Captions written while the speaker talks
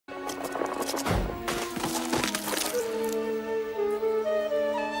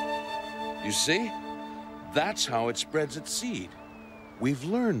You see? That's how it spreads its seed. We've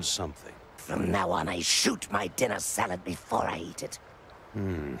learned something. From now on, I shoot my dinner salad before I eat it.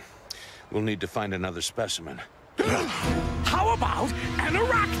 We'll need to find another specimen. How about an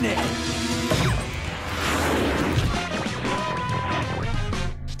arachnid?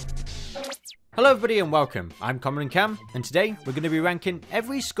 Hello everybody and welcome, I'm Comodin Cam, and today we're going to be ranking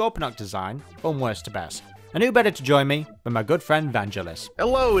every SCORPONOK design from worst to best. And who better to join me than my good friend Vangelus.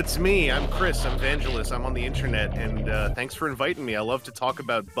 Hello, it's me. I'm Chris. I'm Vangelus. I'm on the internet, and thanks for inviting me. I love to talk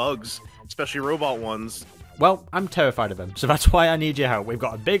about bugs, especially robot ones. Well, I'm terrified of them, so that's why I need your help. We've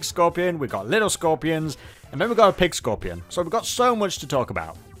got a big scorpion, we've got little scorpions, and then we've got a pig scorpion. So we've got so much to talk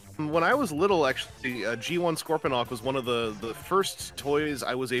about. When I was little, actually, G1 SCORPONOK was one of the first toys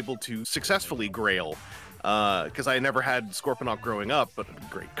I was able to successfully grail. Because I never had SCORPONOK growing up, but a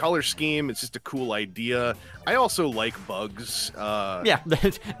great color scheme, it's just a cool idea. I also like bugs. Yeah,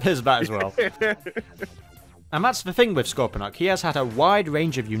 there's that as well. And that's the thing with SCORPONOK, he has had a wide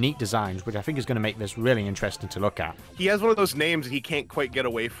range of unique designs, which I think is going to make this really interesting to look at. He has one of those names that he can't quite get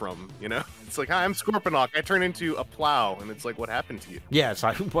away from, you know? It's like, hi, I'm SCORPONOK, I turn into a plow, and it's like, what happened to you? Yeah, it's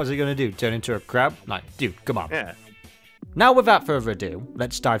like, what's he going to do, turn into a crab? Like, dude, come on. Yeah. Now without further ado,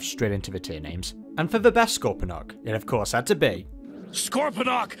 let's dive straight into the tier names. And for the best SCORPONOK, it of course had to be...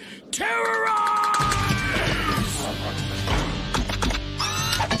 SCORPONOK, terrorize!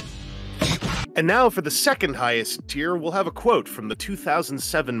 And now for the second highest tier, we'll have a quote from the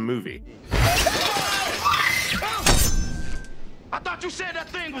 2007 movie. I thought you said that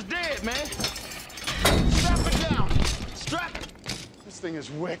thing was dead, man. Strap it down. Strap it. This thing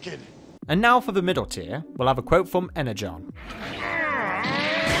is wicked. And now for the middle tier, we'll have a quote from Energon.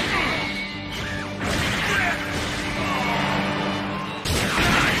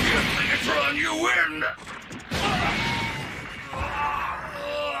 You win!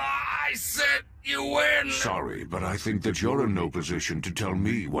 I said you win! Sorry, but I think that you're in no position to tell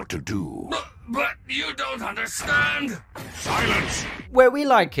me what to do. But you don't understand! Silence! Where we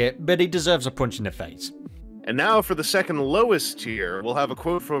like it, but he deserves a punch in the face. And now for the second lowest tier, we'll have a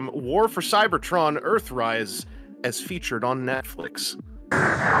quote from War for Cybertron Earthrise, as featured on Netflix.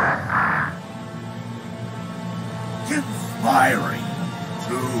 Inspiring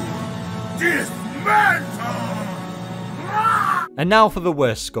to dismantle! And now for the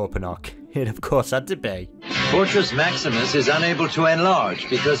worst SCORPONOK. It of course had to be... Fortress Maximus is unable to enlarge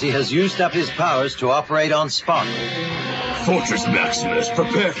because he has used up his powers to operate on spot. Fortress Maximus,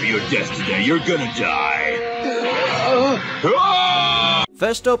 prepare for your death today. You're gonna die.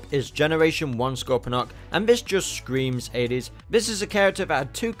 First up is Generation 1 SCORPONOK, and this just screams 80s. This is a character that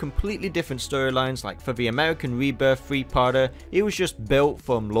had two completely different storylines, like for the American Rebirth 3-parter, he was just built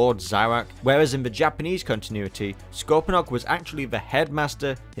from Lord Zarak, whereas in the Japanese continuity, SCORPONOK was actually the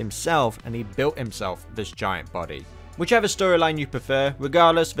headmaster himself and he built himself this giant body. Whichever storyline you prefer,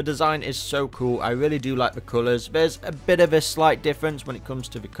 regardless, the design is so cool. I really do like the colours. There's a bit of a slight difference when it comes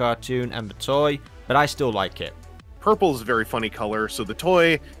to the cartoon and the toy, but I still like it. Purple is a very funny color, so the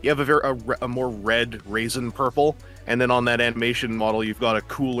toy, you have a more red raisin purple, and then on that animation model, you've got a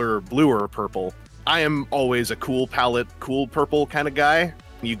cooler, bluer purple. I am always a cool palette, cool purple kind of guy.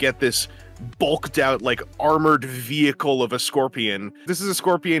 You get this bulked out, like, armored vehicle of a scorpion. This is a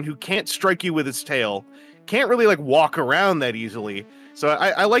scorpion who can't strike you with its tail, can't really, like, walk around that easily. So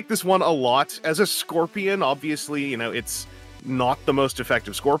I like this one a lot. As a scorpion, obviously, you know, it's not the most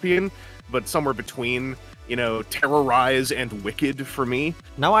effective scorpion, but somewhere between, you know, terrorize and wicked for me.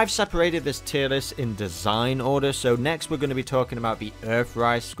 Now I've separated this tier list in design order, so next we're going to be talking about the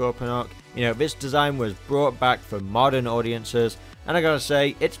Earthrise SCORPONOK. You know, this design was brought back for modern audiences, and I gotta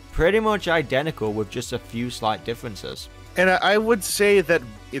say, it's pretty much identical with just a few slight differences. And I would say that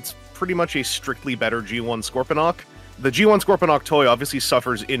it's pretty much a strictly better G1 SCORPONOK. The G1 SCORPONOK toy obviously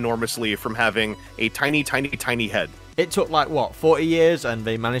suffers enormously from having a tiny, tiny, tiny head. It took like, what, 40 years, and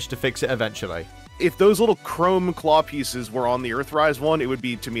they managed to fix it eventually. If those little chrome claw pieces were on the Earthrise one, it would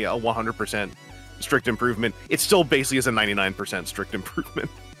be, to me, a 100% strict improvement. It still basically is a 99% strict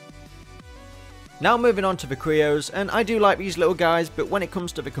improvement. Now moving on to the Creos, and I do like these little guys, but when it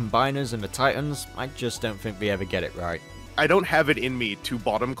comes to the Combiners and the Titans, I just don't think they ever get it right. I don't have it in me to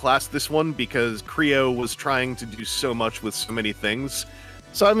bottom class this one because Creo was trying to do so much with so many things.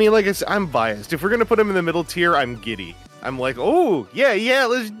 So, I mean, like I said, I'm biased. If we're going to put him in the middle tier, I'm giddy. I'm like, oh, yeah,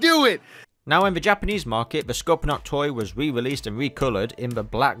 let's do it! Now in the Japanese market, the SCORPONOK toy was re-released and recolored in the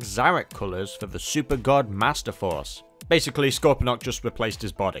black Zarak colors for the Super God Master Force. Basically, SCORPONOK just replaced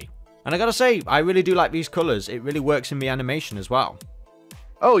his body. And I gotta say, I really do like these colors, it really works in the animation as well.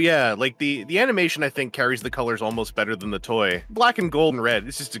 Oh yeah, like the animation I think carries the colors almost better than the toy. Black and gold and red,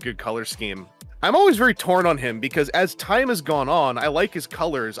 it's just a good color scheme. I'm always very torn on him because as time has gone on, I like his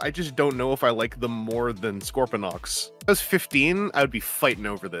colors, I just don't know if I like them more than Scorponok's. If I was 15, I would be fighting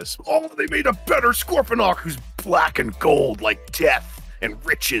over this. Oh, they made a better Scorponok who's black and gold like death and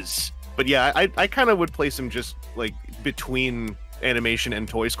riches. But yeah, I kind of would place him just like between animation and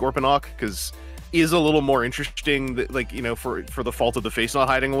toy Scorponok, because is a little more interesting, like, you know, for the fault of the face not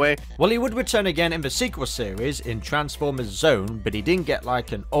hiding away. Well, he would return again in the sequel series in Transformers Zone, but he didn't get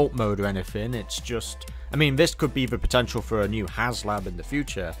like an alt mode or anything. It's just, I mean, this could be the potential for a new HasLab in the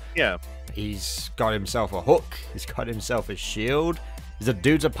future. Yeah. He's got himself a hook, he's got himself a shield,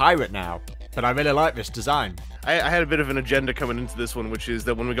 dude's a pirate now. But I really like this design. I had a bit of an agenda coming into this one, which is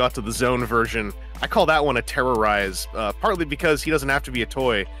that when we got to the Zone version, I call that one a terrorize, partly because he doesn't have to be a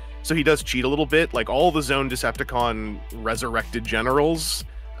toy. So he does cheat a little bit. Like all the Zone Decepticon resurrected generals,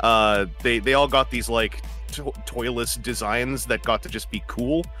 they all got these like toyless designs that got to just be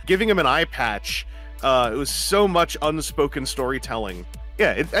cool. Giving him an eye patch, it was so much unspoken storytelling.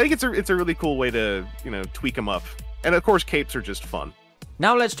 Yeah, I think it's a really cool way to, you know, tweak him up. And of course, capes are just fun.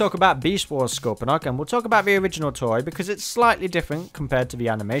 Now let's talk about Beast Wars Scorponok, and we'll talk about the original toy because it's slightly different compared to the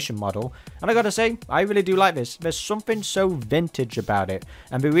animation model. And I gotta say, I really do like this. There's something so vintage about it.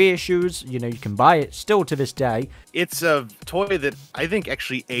 And the reissues, you know, you can buy it still to this day. It's a toy that I think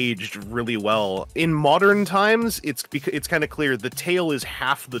actually aged really well. In modern times, it's kind of clear the tail is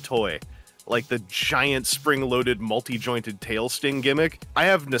half the toy. Like the giant spring-loaded multi-jointed tail sting gimmick. I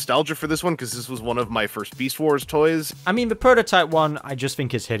have nostalgia for this one because this was one of my first Beast Wars toys. I mean, the prototype one, I just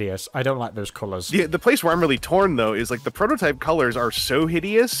think is hideous. I don't like those colors. The place where I'm really torn, though, is like the prototype colors are so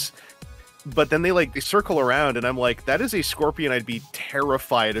hideous, but then they circle around, and I'm like, that is a Scorpion I'd be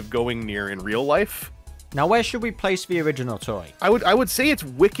terrified of going near in real life. Now, where should we place the original toy? I would say it's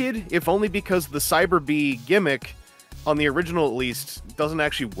Wicked, if only because the Cyber Bee gimmick, on the original at least, doesn't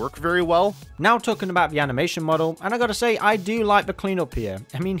actually work very well. Now talking about the animation model, and I gotta say, I do like the cleanup here.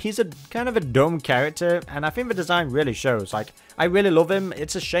 I mean, he's a kind of a dumb character, and I think the design really shows. Like, I really love him.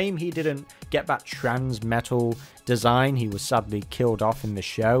 It's a shame he didn't get that trans metal design. He was sadly killed off in the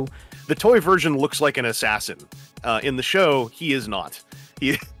show. The toy version looks like an assassin. In the show, he is not.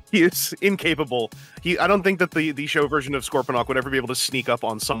 He is incapable. I don't think that the show version of Scorponok would ever be able to sneak up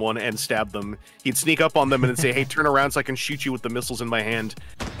on someone and stab them. He'd sneak up on them and say, hey, turn around so I can shoot you with the missiles in my hand.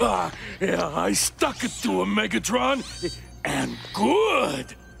 Yeah, I stuck it to him, Megatron, and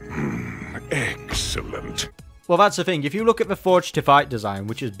good. Excellent. Well, that's the thing. If you look at the Forged to Fight design,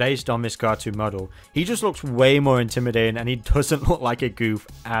 which is based on this cartoon model, he just looks way more intimidating and he doesn't look like a goof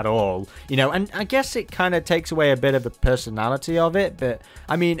at all. You know, and I guess it kind of takes away a bit of the personality of it, but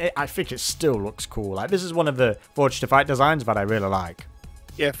I mean, I think it still looks cool. Like, this is one of the Forged to Fight designs that I really like.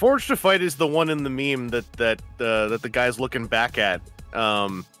 Yeah, Forged to Fight is the one in the meme that the guy's looking back at.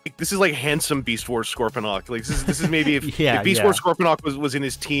 This is like handsome Beast Wars Scorponok. Like this is maybe if, if Beast Wars Scorponok was in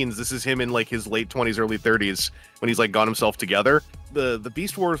his teens, this is him in like his late 20s, early 30s when he's like got himself together. The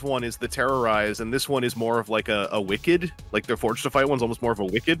Beast Wars one is the Terrorize, and this one is more of like a Wicked. Like the Forged to Fight one's almost more of a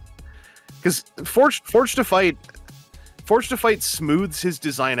Wicked. Because Forged to Fight smooths his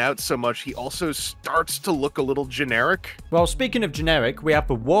design out so much, he also starts to look a little generic. Well, speaking of generic, we have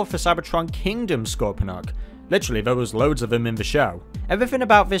the War for Cybertron Kingdom Scorponok. Literally, there was loads of them in the show. Everything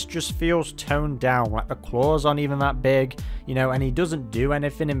about this just feels toned down, like the claws aren't even that big, you know, and he doesn't do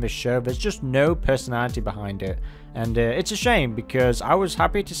anything in the show. There's just no personality behind it. And it's a shame, because I was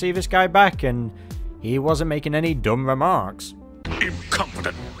happy to see this guy back, and he wasn't making any dumb remarks.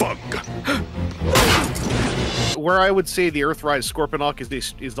 Incompetent bug. Where I would say the Earthrise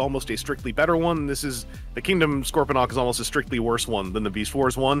Scorponok is almost a strictly better one, this is the Kingdom Scorponok is almost a strictly worse one than the Beast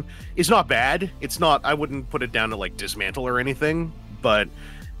Wars one. It's not bad. It's not. I wouldn't put it down to like dismantle or anything, but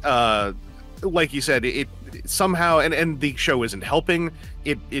like you said, it somehow and the show isn't helping.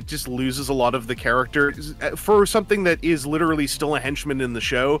 It just loses a lot of the character for something that is literally still a henchman in the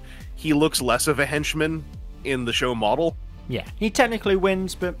show. He looks less of a henchman in the show model. Yeah, he technically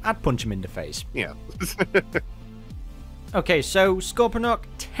wins, but I'd punch him in the face. Yeah. Okay, so Scorponok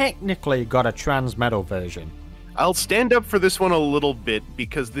technically got a trans metal version. I'll stand up for this one a little bit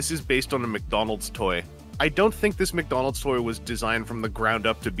because this is based on a McDonald's toy. I don't think this McDonald's toy was designed from the ground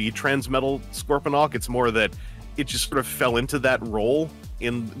up to be trans metal Scorponok. It's more that it just sort of fell into that role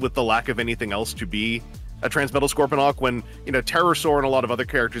with the lack of anything else to be a transmetal Scorponok when, you know, Terrorsaur and a lot of other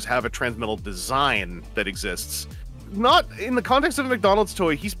characters have a transmetal design that exists. Not in the context of a McDonald's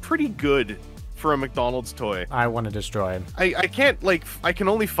toy, he's pretty good for a McDonald's toy. I want to destroy him. I can't, like, I can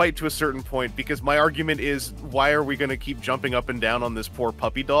only fight to a certain point because my argument is, why are we going to keep jumping up and down on this poor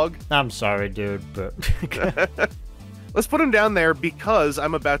puppy dog? I'm sorry, dude, but... Let's put him down there because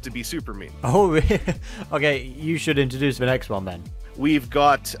I'm about to be super mean. Oh, really? Okay, you should introduce the next one then. We've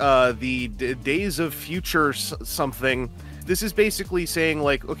got the Days of Future something. This is basically saying,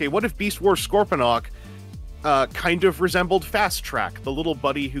 like, okay, what if Beast Wars Scorponok kind of resembled Fast Track, the little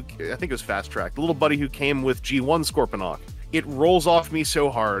buddy who, I think it was Fast Track, the little buddy who came with G1 Scorponok. It rolls off me so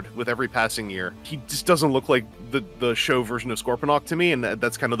hard with every passing year. He just doesn't look like the show version of Scorponok to me, and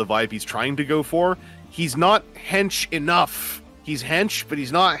that's kind of the vibe he's trying to go for. He's not hench enough. He's hench, but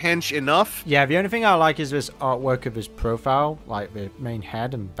he's not hench enough. Yeah, the only thing I like is this artwork of his profile, like the main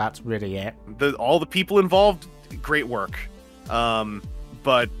head, and that's really it. All the people involved, great work.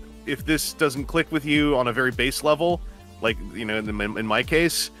 But if this doesn't click with you on a very base level, like, you know, in my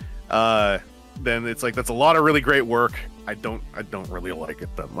case, then it's like, that's a lot of really great work. I don't really like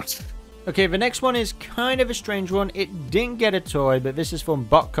it that much. Okay, the next one is kind of a strange one. It didn't get a toy, but this is from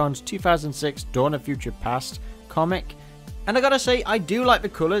BotCon's 2006 Dawn of Future Past comic. And I gotta say, I do like the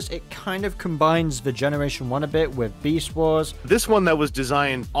colors. It kind of combines the Generation 1 a bit with Beast Wars. This one that was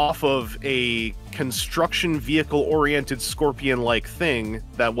designed off of a construction vehicle-oriented Scorpion-like thing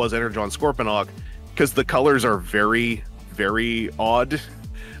that was Energon Scorponok, because the colors are very, very odd.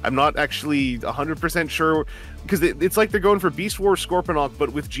 I'm not actually 100% sure, because it's like they're going for Beast Wars Scorponok,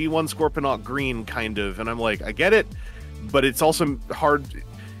 but with G1 Scorponok green, kind of. And I'm like, I get it, but it's also hard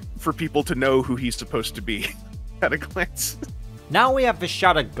for people to know who he's supposed to be at a glance. Now we have the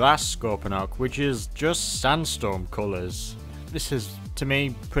Shattered Glass Scorponok, which is just Sandstorm colors. This is, to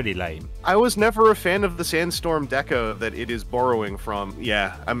me, pretty lame. I was never a fan of the Sandstorm deco that it is borrowing from.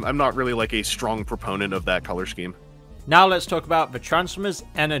 Yeah, I'm not really like a strong proponent of that color scheme. Now let's talk about the Transformers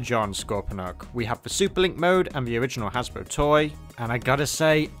Energon Scorponok. We have the Superlink mode and the original Hasbro toy, and I gotta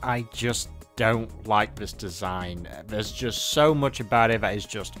say, I just don't like this design. There's just so much about it that is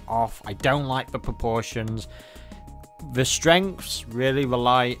just off. I don't like the proportions. The strengths really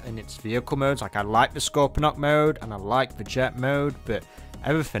rely on its vehicle modes. Like, I like the Scorponok mode and I like the Jet mode, but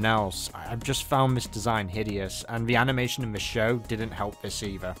everything else, I've just found this design hideous, and the animation in the show didn't help this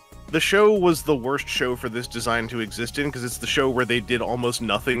either. The show was the worst show for this design to exist in, because it's the show where they did almost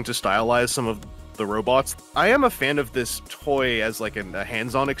nothing to stylize some of the robots. I am a fan of this toy as like a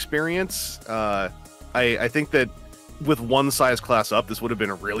hands-on experience. I think that with one size class up, this would have been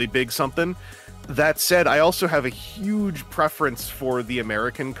a really big something. That said, I also have a huge preference for the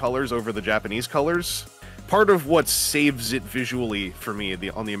American colors over the Japanese colors. Part of what saves it visually for me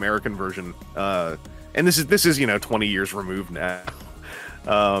on the American version, and this is you know, 20 years removed now.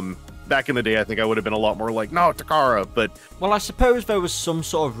 Back in the day, I think I would have been a lot more like, no, Takara, but... Well, I suppose there was some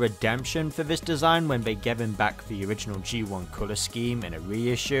sort of redemption for this design when they gave him back the original G1 color scheme in a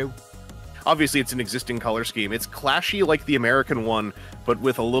reissue. Obviously, it's an existing color scheme. It's clashy like the American one, but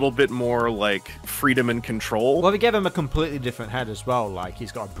with a little bit more, like, freedom and control. Well, they gave him a completely different head as well. Like,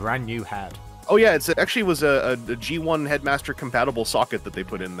 he's got a brand new head. Oh, yeah, it actually was a G1 Headmaster compatible socket that they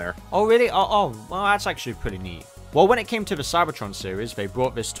put in there. Oh, really? Oh, well, that's actually pretty neat. Well, when it came to the Cybertron series, they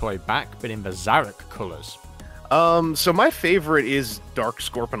brought this toy back, but in the Zarek colors. So my favorite is Dark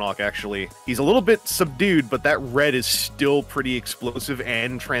Scorponok, actually. He's a little bit subdued, but that red is still pretty explosive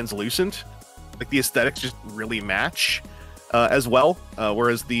and translucent. Like, the aesthetics just really match as well.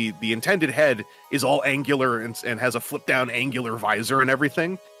 Whereas the intended head is all angular and has a flip-down angular visor and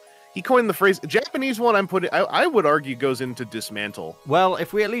everything. He coined the phrase, Japanese one I would argue goes into dismantle. Well,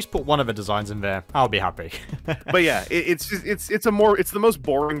 if we at least put one of the designs in there, I'll be happy. But yeah, it's the most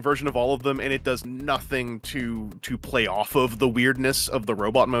boring version of all of them, and it does nothing to play off of the weirdness of the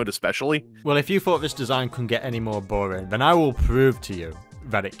robot mode, especially. Well, if you thought this design couldn't get any more boring, then I will prove to you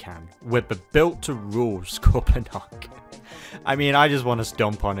that it can, with the built-to-rule Scorponok. I mean, I just want to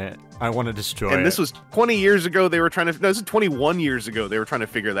stomp on it. I want to destroy it. And this was 20 years ago they were trying to... No, this is 21 years ago they were trying to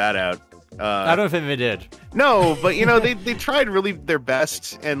figure that out. I don't think they did. No, but, you know, they tried really their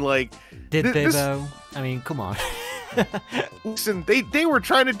best, and, like... Did they, though? I mean, come on. Listen, they were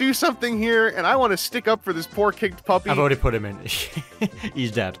trying to do something here, and I want to stick up for this poor kicked puppy. I've already put him in.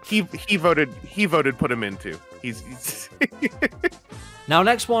 He's dead. He voted put him in, too. He's... Now,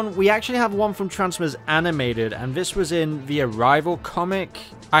 next one, we actually have one from Transformers Animated, and this was in the Arrival comic.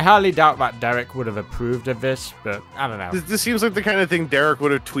 I highly doubt that Derek would have approved of this, but I don't know. This seems like the kind of thing Derek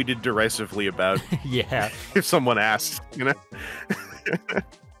would have tweeted derisively about. Yeah. If someone asked, you know?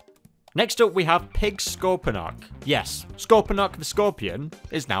 Next up, we have Pig Scorponok. Yes, Scorponok the Scorpion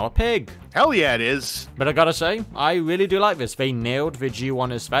is now a pig. Hell yeah, it is. But I gotta say, I really do like this. They nailed the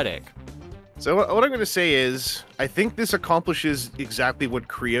G1 aesthetic. So what I'm going to say is, I think this accomplishes exactly what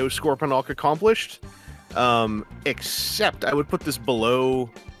Creo Scorponok accomplished, except I would put this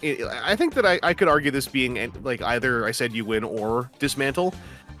below. I think that I could argue this being like either I said you win or dismantle.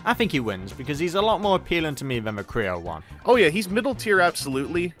 I think he wins because he's a lot more appealing to me than the Creo one. Oh yeah, he's middle tier,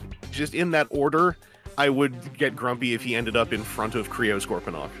 absolutely. Just in that order, I would get grumpy if he ended up in front of Creo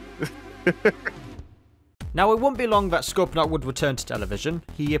Scorponok. Now, it wouldn't be long that Scorponok would return to television.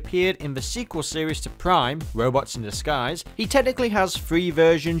 He appeared in the sequel series to Prime, Robots in Disguise. He technically has 3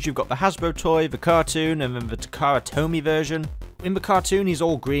 versions. You've got the Hasbro toy, the cartoon, and then the Takara Tomy version. In the cartoon, he's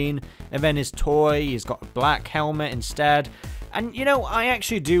all green, and then his toy, he's got a black helmet instead. And, you know, I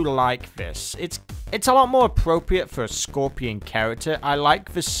actually do like this. It's a lot more appropriate for a Scorpion character. I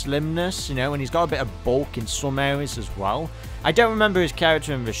like the slimness, you know, and he's got a bit of bulk in some areas as well. I don't remember his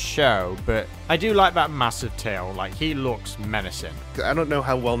character in the show, but I do like that massive tail. Like, he looks menacing. I don't know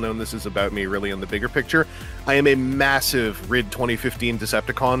how well known this is about me, really, in the bigger picture. I am a massive RID 2015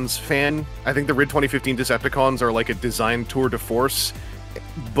 Decepticons fan. I think the RID 2015 Decepticons are like a design tour de force,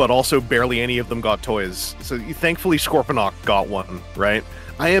 but also barely any of them got toys. So thankfully Scorponok got one, right?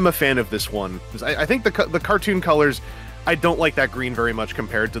 I am a fan of this one. I think the cartoon colors, I don't like that green very much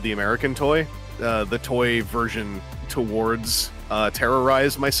compared to the American toy. The toy version towards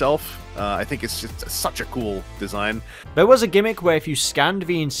Terrorize myself. I think it's just such a cool design. There was a gimmick where if you scanned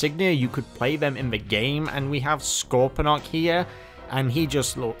the insignia, you could play them in the game, and we have Scorponok here, and he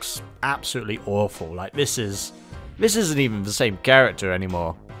just looks absolutely awful. Like, this isn't even the same character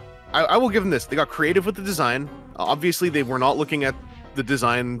anymore. I will give them this. They got creative with the design. Obviously, they were not looking at the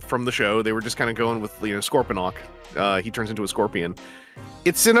design from the show. They were just kind of going with, you know, Scorponok. He turns into a scorpion.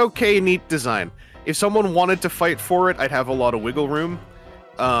 It's an okay, neat design. If someone wanted to fight for it, I'd have a lot of wiggle room.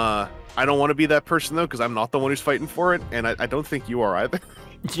 I don't want to be that person, though, because I'm not the one who's fighting for it, and I don't think you are either.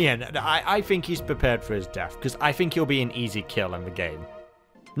 Yeah, no, I think he's prepared for his death, because I think he'll be an easy kill in the game.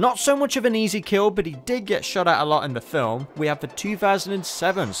 Not so much of an easy kill, but he did get shot at a lot in the film. We have the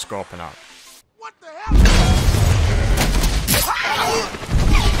 2007 Scorponok. What the hell?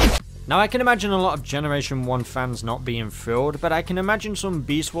 Now, I can imagine a lot of Generation 1 fans not being thrilled, but I can imagine some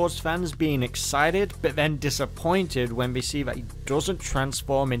Beast Wars fans being excited, but then disappointed when they see that he doesn't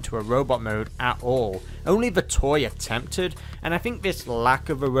transform into a robot mode at all. Only the toy attempted, and I think this lack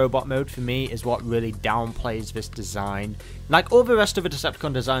of a robot mode for me is what really downplays this design. Like, all the rest of the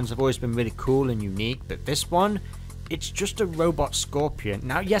Decepticon designs have always been really cool and unique, but this one, it's just a robot Scorpion.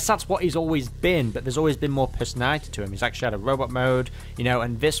 Now, yes, that's what he's always been, but there's always been more personality to him. He's actually had a robot mode, you know,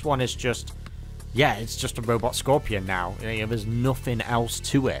 and this one is just, yeah, it's just a robot Scorpion now. You know, there's nothing else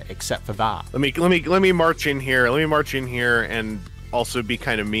to it except for that. Let me march in here. Let me march in here and also be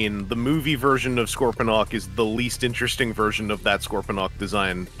kind of mean. The movie version of Scorponok is the least interesting version of that Scorponok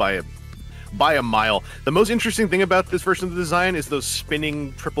design by a mile. The most interesting thing about this version of the design is those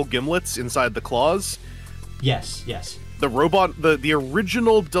spinning triple gimlets inside the claws. Yes, yes. The robot, the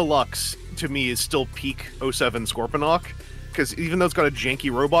original deluxe, to me, is still peak 07 Scorponok, because even though it's got a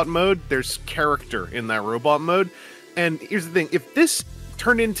janky robot mode, there's character in that robot mode. And here's the thing, if this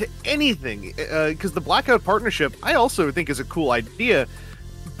turned into anything, because the Blackout partnership, I also think is a cool idea,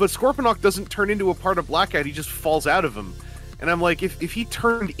 but Scorponok doesn't turn into a part of Blackout, he just falls out of him. And I'm like, if he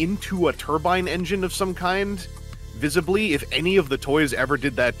turned into a turbine engine of some kind, visibly, if any of the toys ever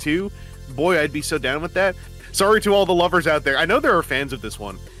did that too, boy, I'd be so down with that. Sorry to all the lovers out there. I know there are fans of this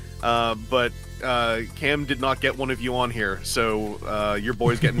one, but Cam did not get one of you on here, so your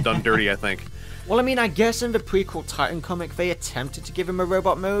boy's getting done dirty, I think. Well, I mean, I guess in the prequel Titan comic, they attempted to give him a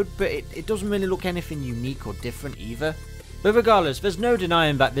robot mode, but it doesn't really look anything unique or different either. But regardless, there's no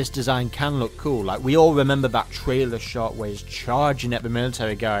denying that this design can look cool. Like, we all remember that trailer shot where he's charging at the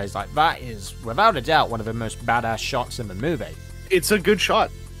military guys. Like, that is, without a doubt, one of the most badass shots in the movie. It's a good shot.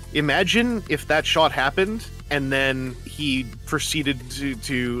 Imagine if that shot happened, and then he proceeded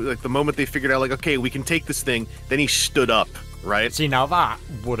to like, the moment they figured out, like, okay, we can take this thing, then he stood up, right? See, now that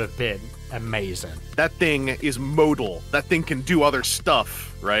would have been amazing. That thing is modal. That thing can do other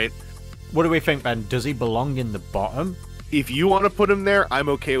stuff, right? What do we think, then? Does he belong in the bottom? If you want to put him there, I'm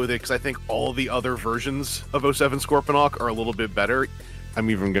okay with it, because I think all the other versions of 07 Scorponok are a little bit better. I'm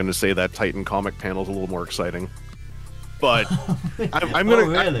even going to say that Titan comic panel is a little more exciting. But I'm gonna.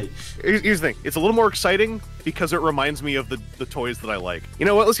 Really? Here's the thing: it's a little more exciting because it reminds me of the toys that I like. You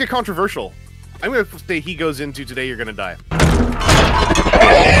know what? Let's get controversial. I'm gonna say he goes into Today You're Gonna Die.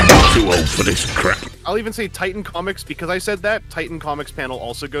 I'm too old for this crap. I'll even say Titan Comics because I said that. Titan Comics panel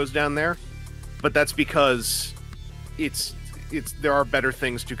also goes down there, but that's because there are better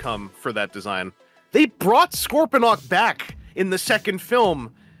things to come for that design. They brought Scorponok back in the second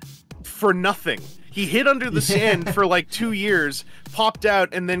film. for nothing. He hid under the sand for like 2 years, popped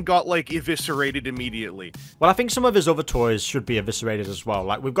out, and then got like eviscerated immediately. Well, I think some of his other toys should be eviscerated as well.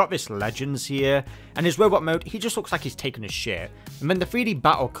 Like, we've got this Legends here, and his robot mode, he just looks like he's taken a shit. And then the 3D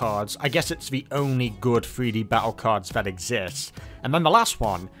battle cards, I guess it's the only good 3D battle cards that exists. And then the last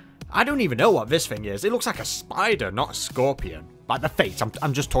one, I don't even know what this thing is. It looks like a spider, not a scorpion. Like the face,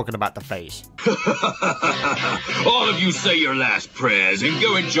 I'm just talking about the face. All of you say your last prayers and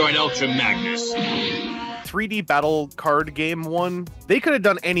go and join Ultra Magnus. 3D battle card game one, they could have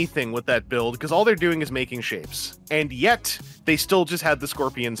done anything with that build because all they're doing is making shapes. And yet, they still just had the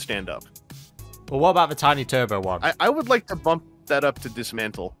Scorpion stand up. Well, what about the Tiny Turbo one? I would like to bump that up to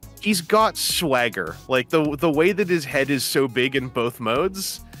dismantle. He's got swagger. Like, the way that his head is so big in both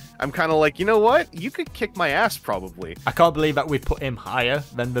modes, I'm kind of like, you know what? You could kick my ass, probably. I can't believe that we put him higher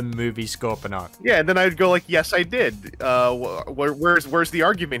than the movie Scorponok. Yeah, and then I'd go like, yes, I did. Where's the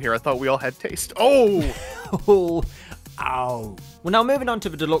argument here? I thought we all had taste. Oh! Oh, ow. Well, now moving on to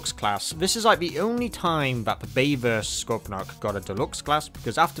the deluxe class. This is like the only time that the Bayverse Scorponok got a deluxe class,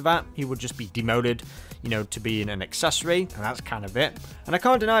 because after that, he would just be demoted, you know, to being an accessory, and that's kind of it. And I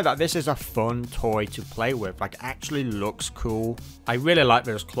can't deny that this is a fun toy to play with. Like, actually looks cool. I really like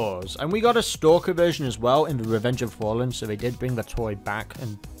those claws. And we got a Stalker version as well in the Revenge of Fallen, so they did bring the toy back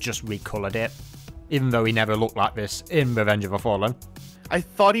and just recolored it, even though he never looked like this in Revenge of the Fallen. I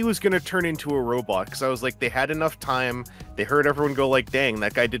thought he was going to turn into a robot, because I was like, they had enough time. They heard everyone go like, dang,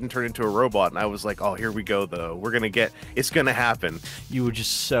 that guy didn't turn into a robot. And I was like, oh, here we go, though. We're going to get, it's going to happen. You were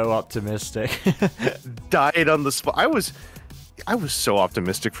just so optimistic. Died on the spot. I was so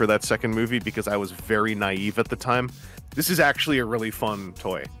optimistic for that second movie because I was very naive at the time. This is actually a really fun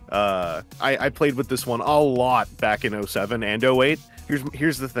toy. I played with this one a lot back in 07 and 08.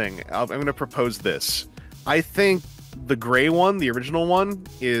 Here's the thing. I'm going to propose this. I think the gray one, the original one,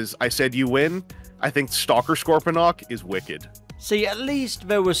 is I Said You Win. I think Stalker Scorponok is wicked. See, at least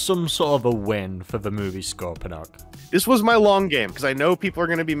there was some sort of a win for the movie Scorponok. This was my long game, because I know people are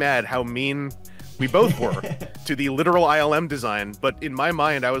going to be mad how mean we both were to the literal ILM design, but in my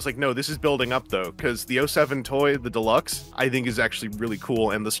mind, I was like, no, this is building up, though, because the 07 toy, the deluxe, I think is actually really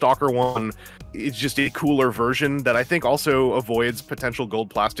cool, and the Stalker one is just a cooler version that I think also avoids potential gold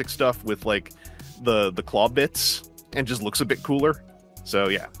plastic stuff with, like, the claw bits, and just looks a bit cooler. So,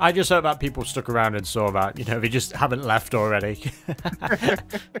 yeah. I just hope that people stuck around and saw that. You know, they just haven't left already.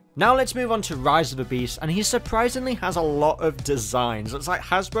 Now let's move on to Rise of the Beast, and he surprisingly has a lot of designs. It's like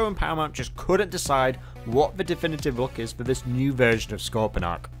Hasbro and Paramount just couldn't decide what the definitive look is for this new version of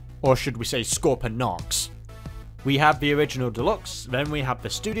Scorponok. Or should we say Scorponoks? We have the original deluxe, then we have the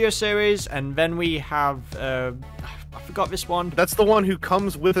Studio Series, and then we have, I forgot this one. That's the one who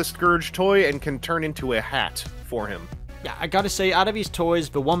comes with a Scourge toy and can turn into a hat for him. Yeah, I gotta say, out of these toys,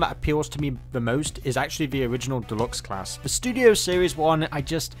 the one that appeals to me the most is actually the original deluxe class. The Studio Series one, I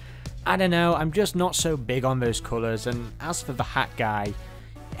don't know, I'm just not so big on those colors, and as for the hat guy,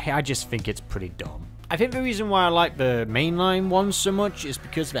 I just think it's pretty dumb. I think the reason why I like the mainline ones so much is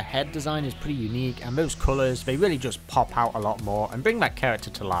because the head design is pretty unique, and those colors, they really just pop out a lot more and bring that character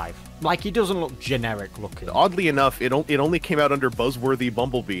to life. Like, he doesn't look generic looking. Oddly enough, it only came out under Buzzworthy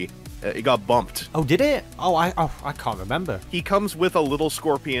Bumblebee. It got bumped. Oh, did it? Oh, I can't remember. He comes with a little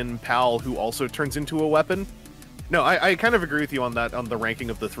scorpion pal who also turns into a weapon. No, I kind of agree with you on that, on the ranking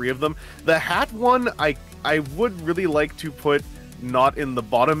of the three of them. The hat one, I would really like to put not in the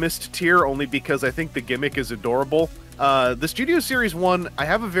bottomist tier, only because I think the gimmick is adorable. The Studio Series one, I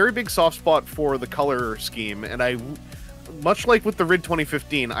have a very big soft spot for the color scheme, and much like with the RID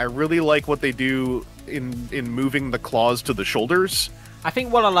 2015, I really like what they do in moving the claws to the shoulders. I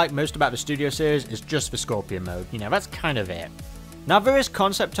think what I like most about the Studio Series is just the Scorpion mode. You know, that's kind of it. Now, there is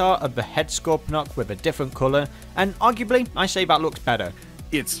concept art of the head Scorponok with a different color, and arguably, I say that looks better.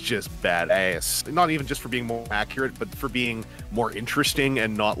 It's just badass. Not even just for being more accurate, but for being more interesting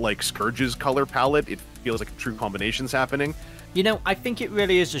and not like Scourge's color palette. It feels like a true combination's happening. You know, I think it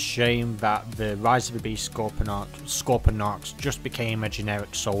really is a shame that the Rise of the Beast Scorponoks just became a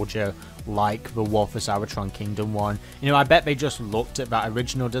generic soldier like the War for Cybertron Kingdom one. You know, I bet they just looked at that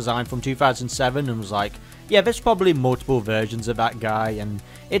original design from 2007 and was like, yeah, there's probably multiple versions of that guy, and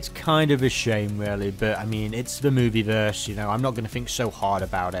it's kind of a shame, really, but I mean, it's the movieverse, you know, I'm not going to think so hard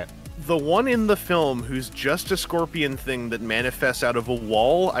about it. The one in the film who's just a scorpion thing that manifests out of a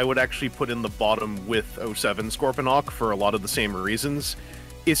wall, I would actually put in the bottom with 07 Scorponok for a lot of the same reasons.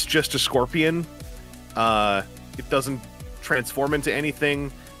 It's just a scorpion. It doesn't transform into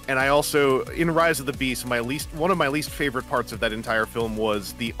anything. And I also, in Rise of the Beast, one of my least favorite parts of that entire film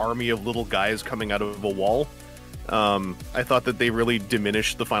was the army of little guys coming out of a wall. I thought that they really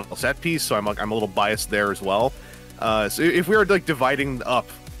diminished the final set piece, so I'm a little biased there as well. So if we were like dividing up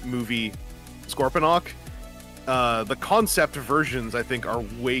movie Scorponok, the concept versions I think are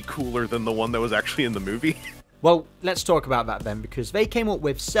way cooler than the one that was actually in the movie. Well, let's talk about that then, because they came up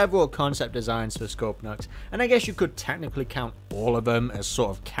with several concept designs for Scorponoks, and I guess you could technically count all of them as sort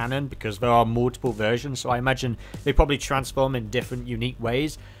of canon, because there are multiple versions, so I imagine they probably transform in different unique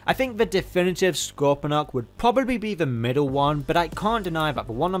ways. I think the definitive Scorponok would probably be the middle one, but I can't deny that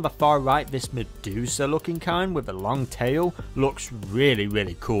the one on the far right, this Medusa looking kind with a long tail, looks really,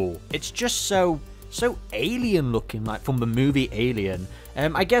 really cool. It's just so alien looking, like from the movie Alien.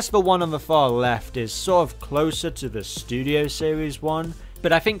 I guess the one on the far left is sort of closer to the Studio Series one,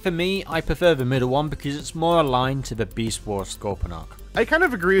 but I think for me, I prefer the middle one because it's more aligned to the Beast Wars Scorponok. I kind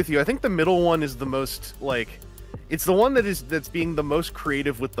of agree with you. I think the middle one is the most, like, it's the one that's being the most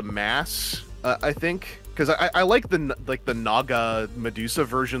creative with the mass, I think. Because I like the Naga Medusa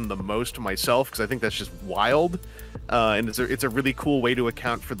version the most myself, because I think that's just wild, and it's a really cool way to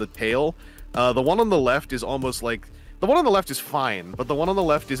account for the tail. The one on the left is almost like, the one on the left is fine, but the one on the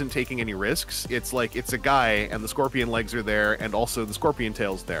left isn't taking any risks. It's like, it's a guy, and the scorpion legs are there, and also the scorpion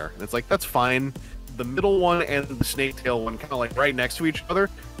tail's there. And it's like, that's fine. The middle one and the snake tail one kind of like right next to each other,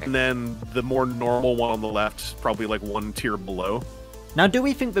 and then the more normal one on the left is probably like one tier below. Now, do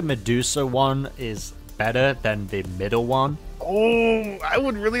we think the Medusa one is better than the middle one? Oh, I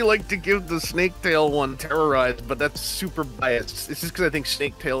would really like to give the snake tail one Terrorized, but that's super biased. It's just because I think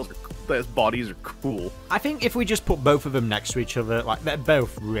snake tails bodies are cool. I think if we just put both of them next to each other, like, they're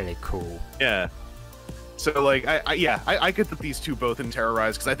both really cool. Yeah. So, like, I could put these two both in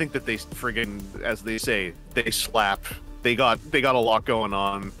Terrorized, because I think that they friggin', as they say, they slap. They got a lot going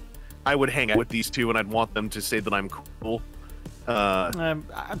on. I would hang out with these two, and I'd want them to say that I'm cool. I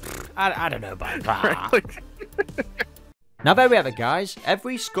don't know about that. Right? Like... Now there we have it, guys.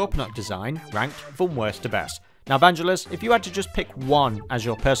 Every Scorponok design ranked from worst to best. Now, Vangelus, if you had to just pick one as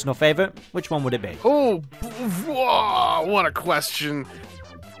your personal favorite, which one would it be? Oh, what a question.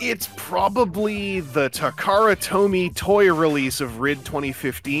 It's probably the Takara Tomy toy release of RID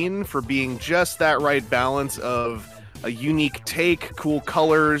 2015 for being just that right balance of a unique take, cool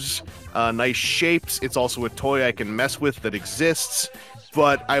colors, nice shapes. It's also a toy I can mess with that exists,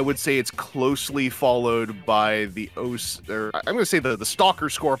 but I would say it's closely followed by the I'm going to say the Stalker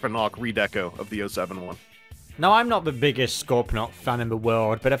Scorponok redeco of the 07 one. Now, I'm not the biggest Scorponok fan in the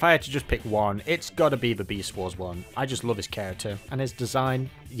world, but if I had to just pick one, it's gotta be the Beast Wars one. I just love his character, and his design.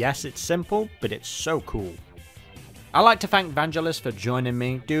 Yes, it's simple, but it's so cool. I'd like to thank Vangelus for joining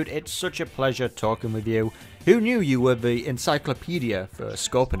me. Dude, it's such a pleasure talking with you. Who knew you were the encyclopedia for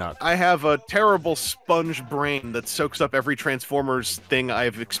Scorponok? I have a terrible sponge brain that soaks up every Transformers thing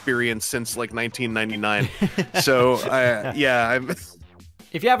I've experienced since, like, 1999. So, yeah, I'm...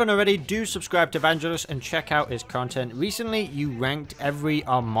 If you haven't already, do subscribe to Vangelus and check out his content. Recently, you ranked every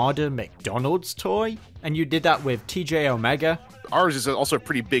Armada McDonald's toy, and you did that with TJ Omega. Ours is also a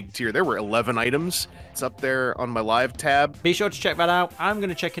pretty big tier. There were 11 items. It's up there on my live tab. Be sure to check that out. I'm going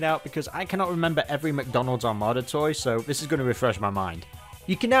to check it out because I cannot remember every McDonald's Armada toy, so this is going to refresh my mind.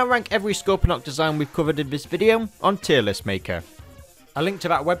 You can now rank every Scorponok design we've covered in this video on Tier List Maker. A link to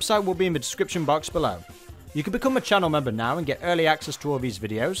that website will be in the description box below. You can become a channel member now and get early access to all these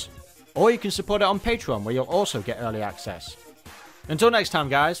videos, or you can support it on Patreon where you'll also get early access. Until next time,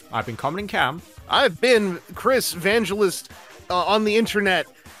 guys, I've been Comodin Cam. I've been Chris Vangelus on the internet,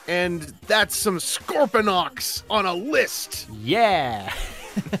 and that's some Scorponoks on a list. Yeah!